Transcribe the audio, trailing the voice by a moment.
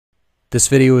This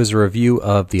video is a review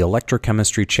of the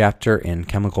Electrochemistry chapter in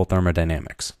Chemical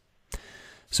Thermodynamics.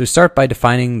 So we start by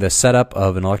defining the setup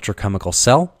of an electrochemical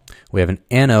cell. We have an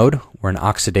anode where an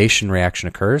oxidation reaction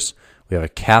occurs. We have a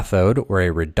cathode where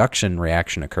a reduction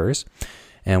reaction occurs.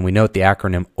 And we note the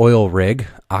acronym oil rig.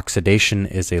 Oxidation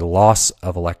is a loss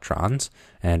of electrons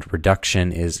and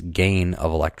reduction is gain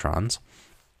of electrons.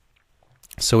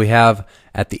 So we have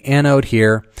at the anode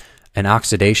here an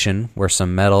oxidation where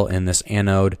some metal in this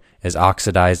anode is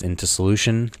oxidized into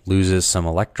solution, loses some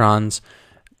electrons.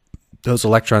 Those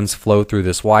electrons flow through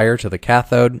this wire to the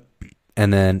cathode,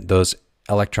 and then those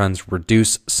electrons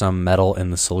reduce some metal in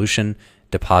the solution,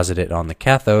 deposit it on the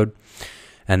cathode,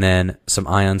 and then some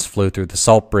ions flow through the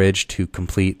salt bridge to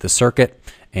complete the circuit,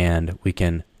 and we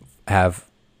can have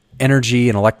energy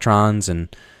and electrons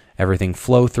and everything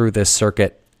flow through this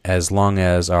circuit as long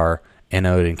as our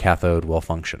anode and cathode will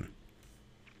function.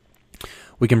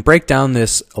 We can break down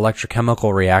this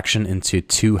electrochemical reaction into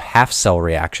two half-cell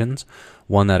reactions,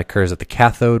 one that occurs at the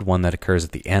cathode, one that occurs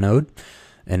at the anode.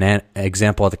 An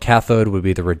example of the cathode would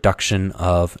be the reduction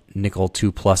of nickel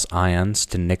 2+ ions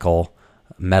to nickel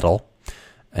metal.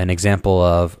 An example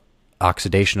of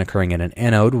oxidation occurring in an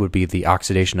anode would be the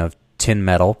oxidation of tin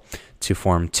metal to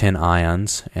form tin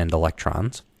ions and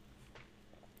electrons.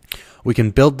 We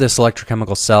can build this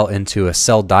electrochemical cell into a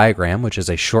cell diagram, which is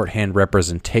a shorthand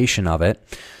representation of it.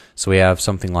 So we have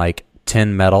something like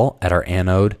tin metal at our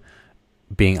anode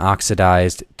being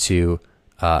oxidized to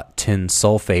tin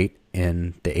sulfate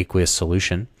in the aqueous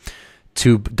solution,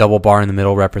 two double bar in the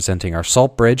middle representing our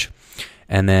salt bridge,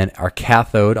 and then our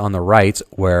cathode on the right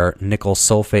where nickel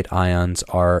sulfate ions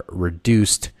are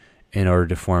reduced in order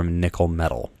to form nickel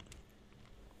metal.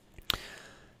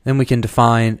 Then we can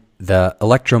define the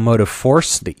electromotive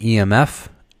force, the EMF,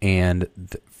 and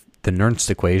the Nernst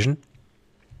equation.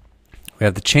 We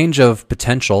have the change of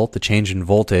potential, the change in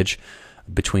voltage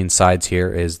between sides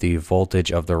here is the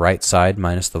voltage of the right side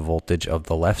minus the voltage of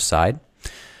the left side.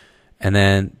 And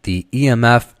then the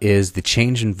EMF is the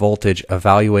change in voltage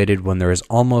evaluated when there is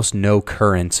almost no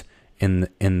current in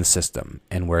the system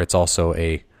and where it's also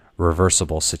a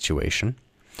reversible situation.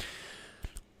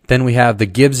 Then we have the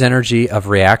Gibbs energy of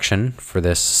reaction for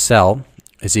this cell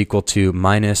is equal to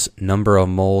minus number of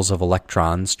moles of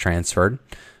electrons transferred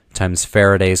times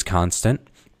Faraday's constant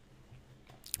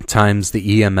times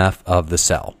the EMF of the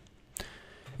cell.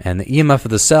 And the EMF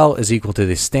of the cell is equal to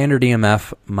the standard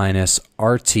EMF minus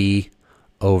RT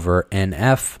over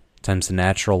NF times the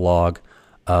natural log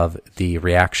of the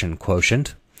reaction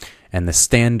quotient. And the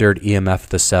standard EMF of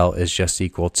the cell is just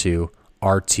equal to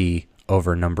RT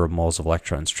over number of moles of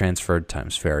electrons transferred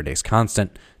times Faraday's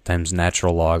constant times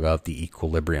natural log of the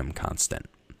equilibrium constant.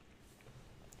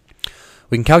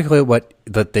 We can calculate what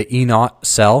the E0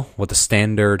 cell, what the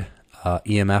standard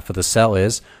EMF of the cell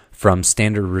is from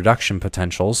standard reduction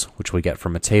potentials, which we get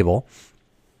from a table.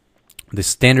 The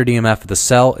standard EMF of the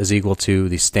cell is equal to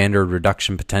the standard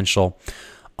reduction potential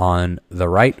on the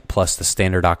right plus the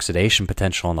standard oxidation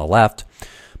potential on the left.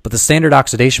 But the standard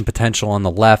oxidation potential on the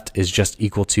left is just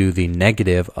equal to the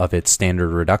negative of its standard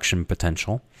reduction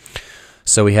potential.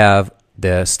 So we have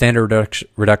the standard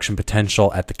reduction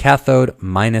potential at the cathode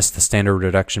minus the standard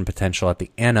reduction potential at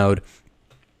the anode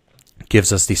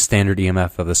gives us the standard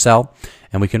EMF of the cell.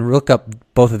 And we can look up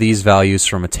both of these values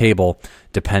from a table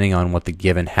depending on what the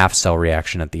given half-cell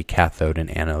reaction at the cathode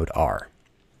and anode are.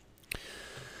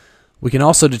 We can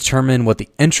also determine what the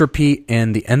entropy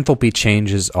and the enthalpy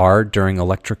changes are during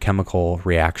electrochemical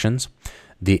reactions.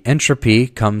 The entropy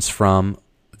comes from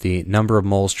the number of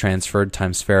moles transferred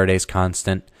times Faraday's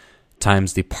constant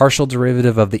times the partial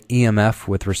derivative of the EMF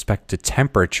with respect to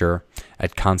temperature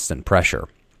at constant pressure.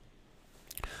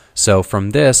 So from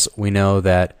this, we know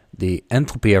that the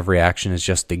enthalpy of reaction is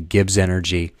just the Gibbs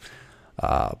energy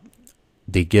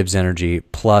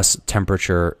plus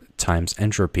temperature times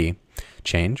entropy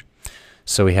change.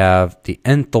 So we have the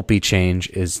enthalpy change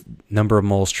is number of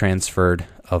moles transferred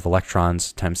of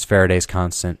electrons times Faraday's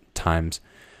constant times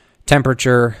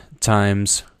temperature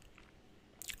times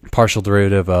partial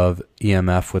derivative of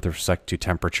EMF with respect to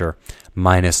temperature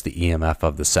minus the EMF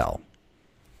of the cell.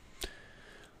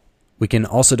 We can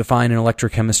also define in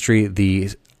electrochemistry the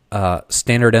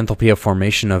standard enthalpy of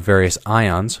formation of various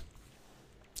ions.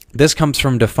 This comes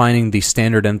from defining the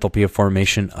standard enthalpy of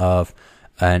formation of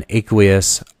an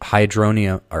aqueous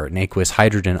hydrogen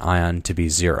ion to be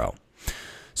 0.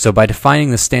 So by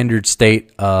defining the standard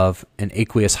state of an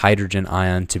aqueous hydrogen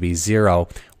ion to be 0,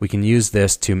 we can use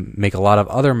this to make a lot of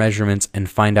other measurements and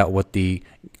find out what the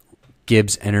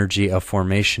Gibbs energy of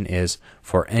formation is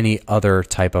for any other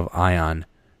type of ion,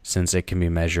 since it can be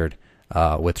measured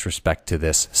with respect to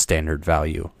this standard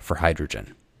value for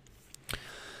hydrogen.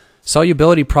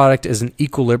 Solubility product is an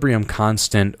equilibrium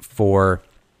constant for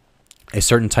a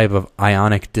certain type of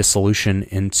ionic dissolution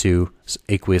into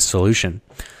aqueous solution.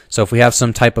 So if we have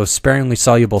some type of sparingly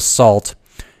soluble salt,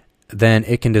 then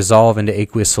it can dissolve into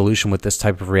aqueous solution with this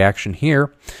type of reaction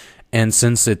here. And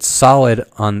since it's solid,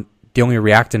 the only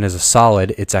reactant is a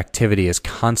solid, its activity is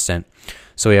constant.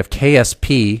 So we have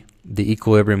Ksp, the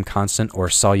equilibrium constant or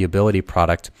solubility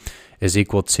product, is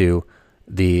equal to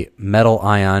the metal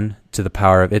ion to the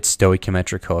power of its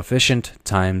stoichiometric coefficient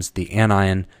times the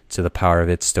anion to the power of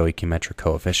its stoichiometric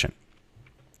coefficient.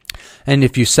 And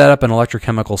if you set up an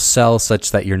electrochemical cell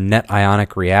such that your net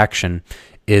ionic reaction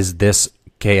is this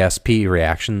Ksp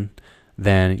reaction,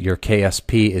 then your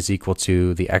Ksp is equal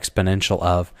to the exponential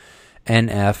of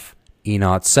NF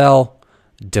E0 cell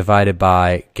divided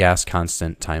by gas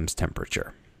constant times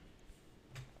temperature.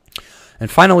 And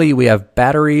finally, we have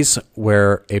batteries,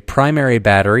 where a primary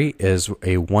battery is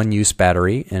a one-use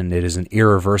battery, and it is an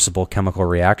irreversible chemical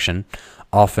reaction,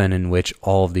 often in which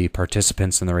all of the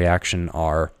participants in the reaction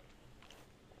are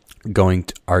going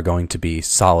to be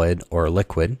solid or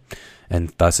liquid,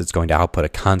 and thus it's going to output a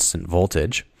constant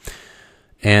voltage.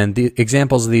 And the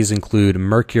examples of these include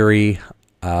mercury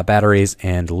batteries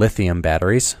and lithium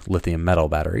batteries, lithium metal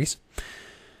batteries.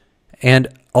 And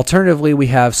alternatively, we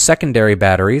have secondary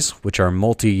batteries, which are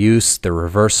multi-use, they're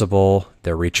reversible,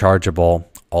 they're rechargeable,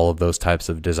 all of those types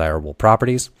of desirable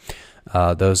properties.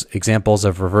 Those examples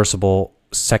of reversible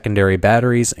secondary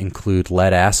batteries include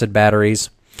lead-acid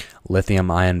batteries,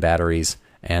 lithium-ion batteries,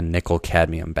 and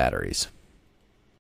nickel-cadmium batteries.